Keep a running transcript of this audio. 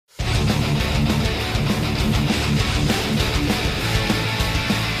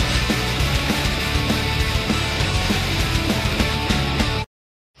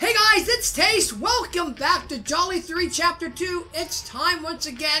It's Taste. Welcome back to Jolly 3 Chapter 2. It's time once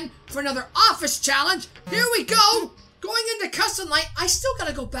again for another office challenge. Here we go. Going into Custom Night, I still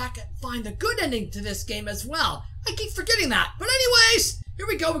gotta go back and find a good ending to this game as well. I keep forgetting that. But anyways, here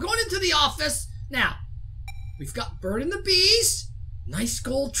we go. We're going into the office. Now, we've got Bird and the Bees. Nice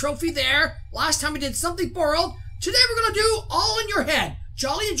gold trophy there. Last time we did Something Borrowed. Today we're gonna do All in Your Head.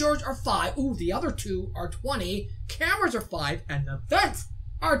 Jolly and George are 5. Ooh, the other two are 20. Cameras are 5. And the vents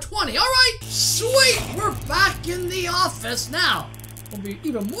are 20. Alright, sweet! We're back in the office now. What'll be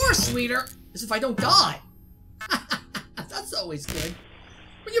even more sweeter is if I don't die. That's always good.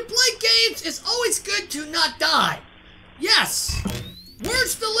 When you play games, it's always good to not die. Yes!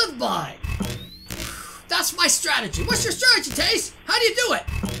 Words to live by. That's my strategy. What's your strategy, Taste? How do you do it?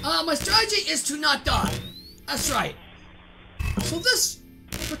 My strategy is to not die. That's right. So this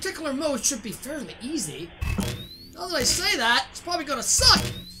particular mode should be fairly easy. Now that I say that, it's probably gonna suck.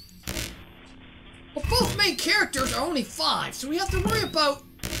 But both main characters are only 5, so we have to worry about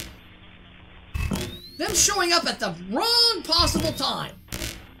them showing up at the wrong possible time.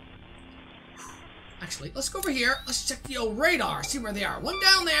 Actually, let's go over here. Let's check the old radar, see where they are. One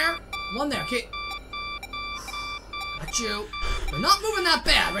down there, one there. Okay. Got you. They're not moving that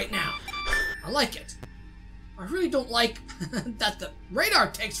bad right now. I like it. I really don't like that the radar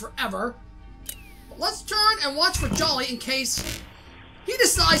takes forever. But let's turn and watch for Jolly in case he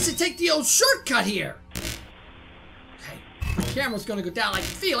decides to take the old shortcut here. Okay, the camera's gonna go down. I can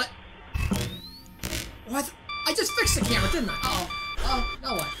feel it. Oh, I just fixed the camera, didn't I? Oh,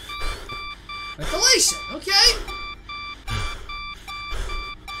 no way. Ventilation, okay.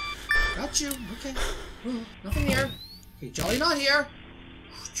 Got you, okay. Oh, nothing here. Okay, Jolly not here.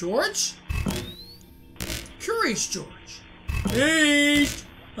 George? Curious George. Hey,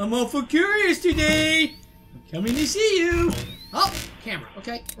 I'm awful curious today. I'm coming to see you. Oh, camera.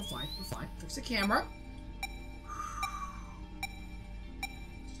 Okay, we're fine. We're fine. Fix the camera.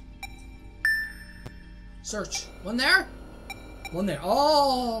 Search. One there. One there.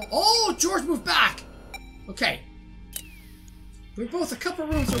 Oh, George moved back. Okay. We're both a couple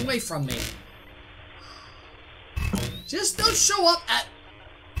rooms away from me. Just don't show up at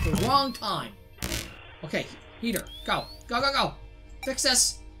the wrong time. Okay, heater. Go. Go, go, go. Fix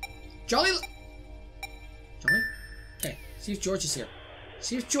this. Jolly? Okay, see if George is here.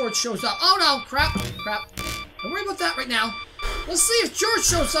 See if George shows up. Oh no, crap. Don't worry about that right now. Let's see if George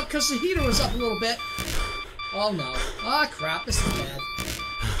shows up because the heater was up a little bit. Oh no. Ah, crap. This is bad.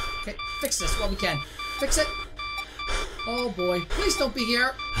 Okay, fix this while we can. Fix it. Oh boy. Please don't be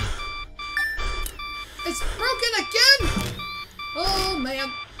here. It's broken again! Oh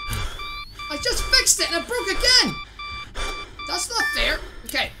man. I just fixed it and it broke again! That's not fair.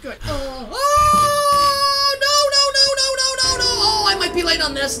 Okay, good. Oh, no! Oh, I might be late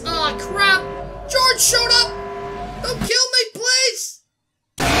on this. Oh, crap! George showed up! Don't kill me, please!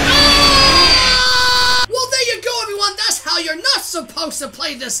 Ah! Well, there you go, everyone. That's how you're not supposed to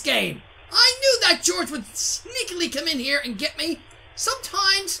play this game. I knew that George would sneakily come in here and get me.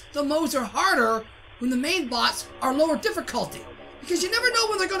 Sometimes the modes are harder when the main bots are lower difficulty, because you never know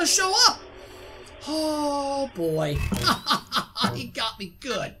when they're going to show up. Oh boy. He got me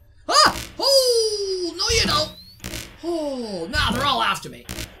good. Ah! Oh, no you don't. Oh, now they're all after me.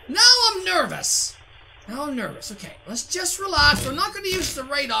 Now I'm nervous. Okay, let's just relax. We're not going to use the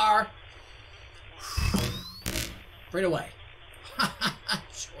radar. Right away.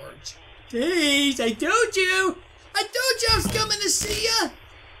 George. Jeez, I told you I was coming to see you.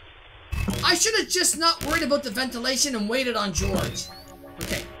 I should have just not worried about the ventilation and waited on George.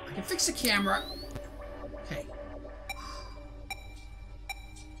 Okay, I can fix the camera. Okay.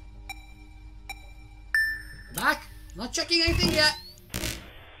 Back. Not checking anything yet.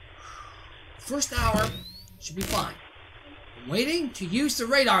 First hour should be fine. I'm waiting to use the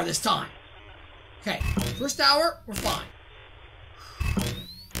radar this time. Okay, first hour, we're fine.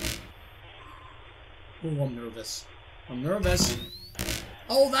 Oh, I'm nervous.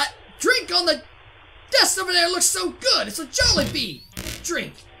 Oh, that drink on the desk over there looks so good. It's a Jollibee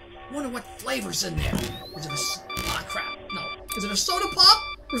drink. Wonder what flavor's in there. Is it a crap. No. Is it a soda pop?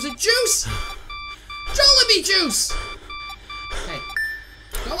 Or is it juice? Jollibee juice! Okay.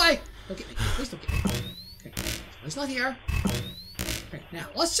 Go away. Don't get me. Please don't get me. Okay. He's not here. Okay, now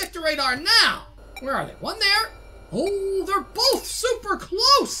let's check the radar now. Where are they? One there. Oh, they're both super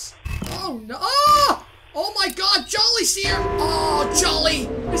close. Oh no. Oh my god, Jolly's here! Oh, Jolly!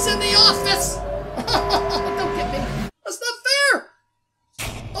 He's in the office! Don't get me! That's not fair!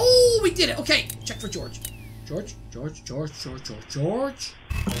 Oh, we did it! Okay, check for George. Georgie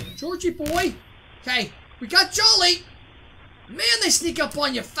boy! Okay, we got Jolly! Man, they sneak up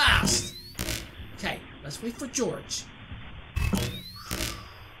on you fast! Okay, let's wait for George.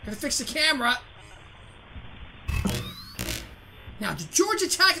 Gotta fix the camera. Now, did George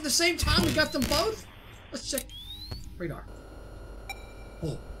attack at the same time? We got them both? Let's check. Radar.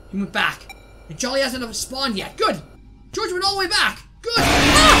 Oh, he went back. And Jolly hasn't spawned yet. Good. George went all the way back. Good.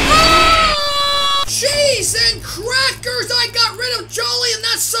 Ah! Cheese and crackers! I got rid of Jolly and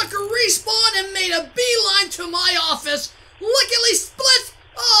that sucker respawned and made a beeline to my office. Lickety split!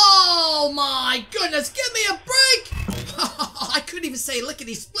 Oh my goodness, give me a break! I couldn't even say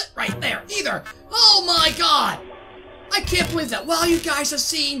lickety split right there either. Oh my god! I can't believe that. Well, you guys have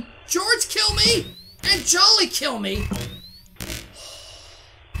seen George kill me and Jolly kill me.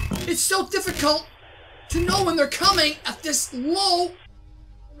 It's so difficult to know when they're coming at this low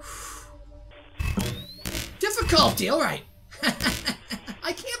difficulty. All right.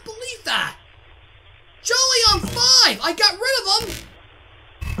 I can't believe that. Jolly on 5. I got rid of him.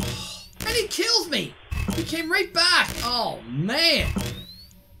 And he kills me. He came right back. Oh, man.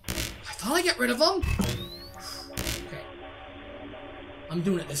 I thought I got rid of him. Okay. I'm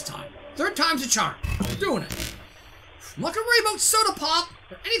doing it this time. 3rd time's a charm. I'm doing it. I'm not gonna worry about soda pop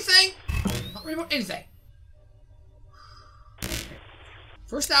or anything. I'm not worried about anything. Okay.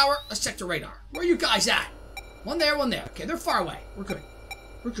 1st hour, let's check the radar. Where are you guys at? One there, one there. Okay, they're far away. We're good.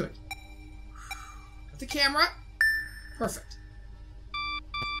 We're good. Got the camera. Perfect.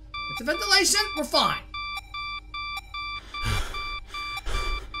 With the ventilation, we're fine.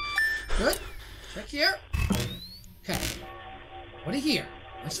 Good. Check here. Okay. Nobody here.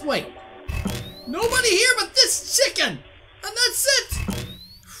 Let's wait. Nobody here but this chicken! And that's it!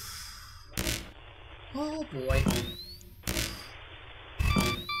 Oh boy.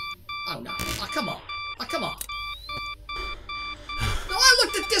 Oh no. Oh, come on. Oh, come on. Now I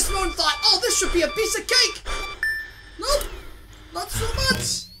looked at this one and thought, oh, this should be a piece of cake! Nope. Not so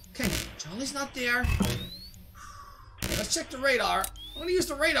much. Okay, Jolly's not there. Okay, let's check the radar. I'm gonna use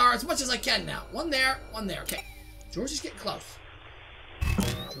the radar as much as I can now. One there, one there. Okay. George is getting close.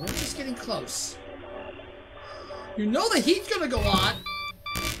 George is getting close. You know the heat's gonna go on.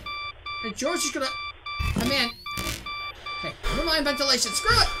 And George is gonna come in. Okay, never mind ventilation.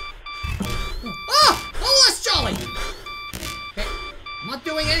 Screw it! Ah! Oh, that's Jolly! Okay, I'm not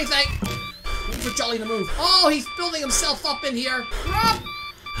doing anything. Waiting for Jolly to move. Oh, he's building himself up in here. Crap!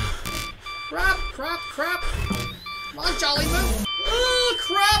 Crap, crap, crap. Come on, Jolly, move. Oh,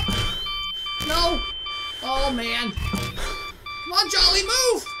 crap! No. Oh, man. Come on, Jolly,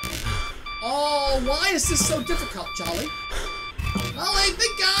 move! Oh, why is this so difficult, Jolly? Jolly,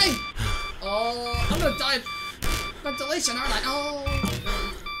 big guy! Oh, I'm gonna die of ventilation, aren't I? Oh,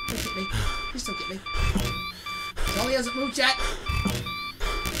 don't get me. Please don't get me. Jolly hasn't moved yet.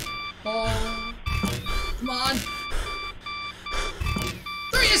 Oh, come on.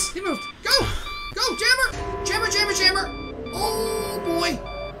 There he is! He moved! Go! Go, Jammer! Jammer, Jammer, Jammer! Oh, boy!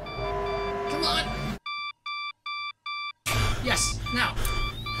 Come on! Yes, now.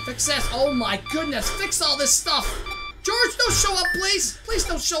 Fix this. Oh my goodness, fix all this stuff. George, don't show up, please. Please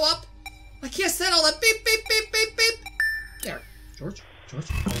don't show up. I can't stand all that beep, beep, beep, beep, beep. There. George, George.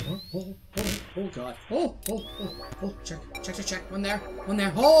 Oh, God. Oh, check. One there, one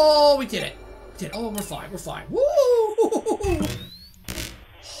there. Oh, we did it. We did it. Oh, we're fine. Woo!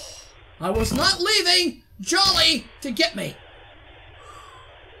 I was not leaving Jolly to get me.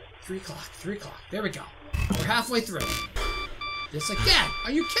 3 o'clock. There we go. We're halfway through. This again.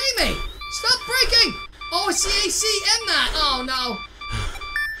 Are you kidding me? Stop breaking! Oh, it's the AC in that. Oh, no.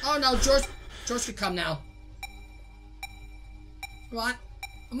 Oh, no. George can come now. Come on.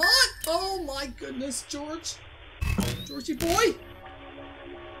 Come on. Oh, my goodness, George. Georgie boy.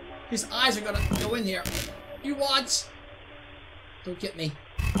 His eyes are going to go in here. You watch. Don't get me.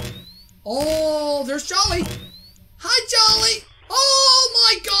 Oh, there's Jolly. Hi, Jolly. Oh,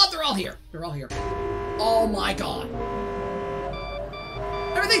 my God. They're all here. Oh, my God.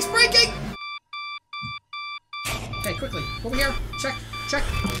 Everything's breaking! Okay, quickly. Over here. Check.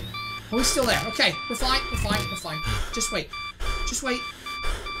 Oh, he's still there. Okay, we're fine. Just wait.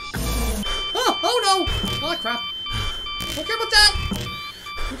 Oh no! Oh, crap. Don't care about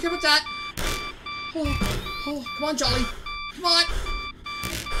that. Oh, come on, Jolly. Come on.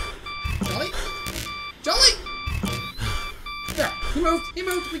 Jolly! There, he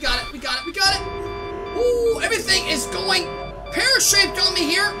moved. We got it. Ooh, everything is going pear-shaped on me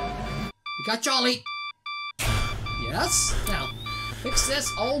here. We got Jolly. Yes. Now, fix this.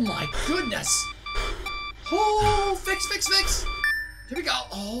 Oh my goodness. Oh, fix. Here we go.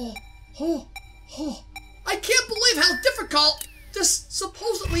 Oh. I can't believe how difficult this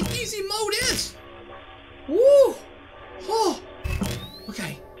supposedly easy mode is. Woo. Oh.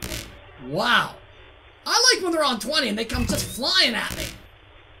 Okay. Wow. I like when they're on 20 and they come just flying at me.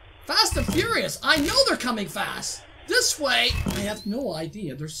 Fast and Furious. I know they're coming fast. This way, I have no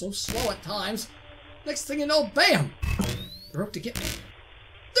idea. They're so slow at times. Next thing you know, bam! They're out to get me.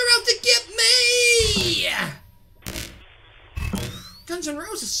 They're out to get me! Guns N'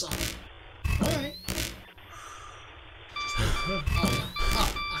 Roses song. Alright.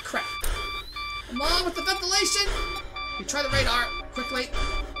 Oh, crap. Come on with the ventilation. You try the radar quickly.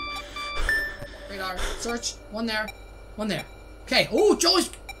 Radar, search. One there. One there. Okay. Oh, Jolly's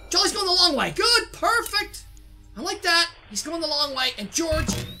going the long way. Good. Perfect. I like that. He's going the long way, and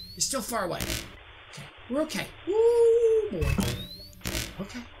George is still far away. Okay. We're okay. Ooh, boy.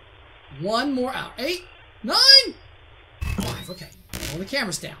 Okay. One more out. 8, 9, 5. Okay. Hold the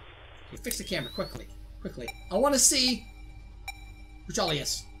cameras down. Okay, fix the camera quickly. Quickly. I want to see where Jolly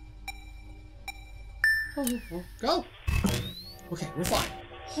is. Oh, go. Okay, we're fine.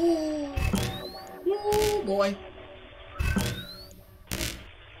 Oh, boy.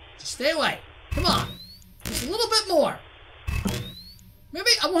 Just stay away. Come on. Just a little bit more.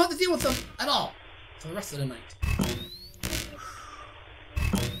 Maybe I won't have to deal with them at all for the rest of the night.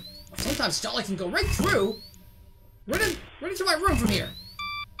 Sometimes Jolly can go right through, right into my room from here,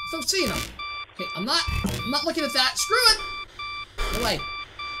 without seeing them. Okay, I'm not looking at that. Screw it. No way.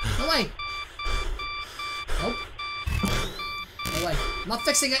 No way. Nope. No way. I'm not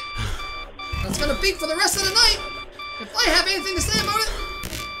fixing it. That's gonna beep for the rest of the night. If I have anything to say about it.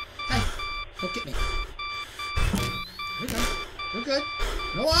 Hey, don't get me. There we go. We're good.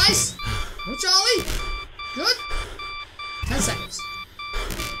 No eyes. No Jolly. Good. 10 seconds.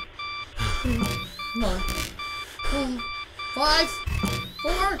 Come on. 5,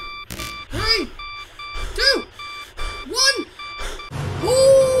 4, 3, 2, 1.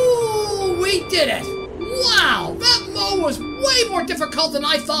 Ooh, we did it. Wow, that mow was way more difficult than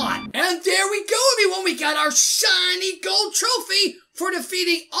I thought. And there we go, everyone. We got our shiny gold trophy for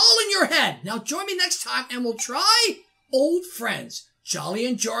defeating All in Your Head. Now join me next time and we'll try Old Friends. Jolly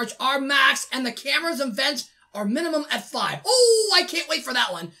and George are max and the cameras and vents are minimum at 5. Oh, I can't wait for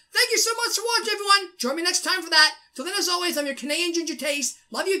that one. Thank you so much for watching, everyone. Join me next time for that. Till then, as always, I'm your Canadian Ginger Taste.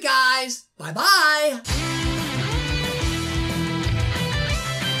 Love you guys. Bye-bye.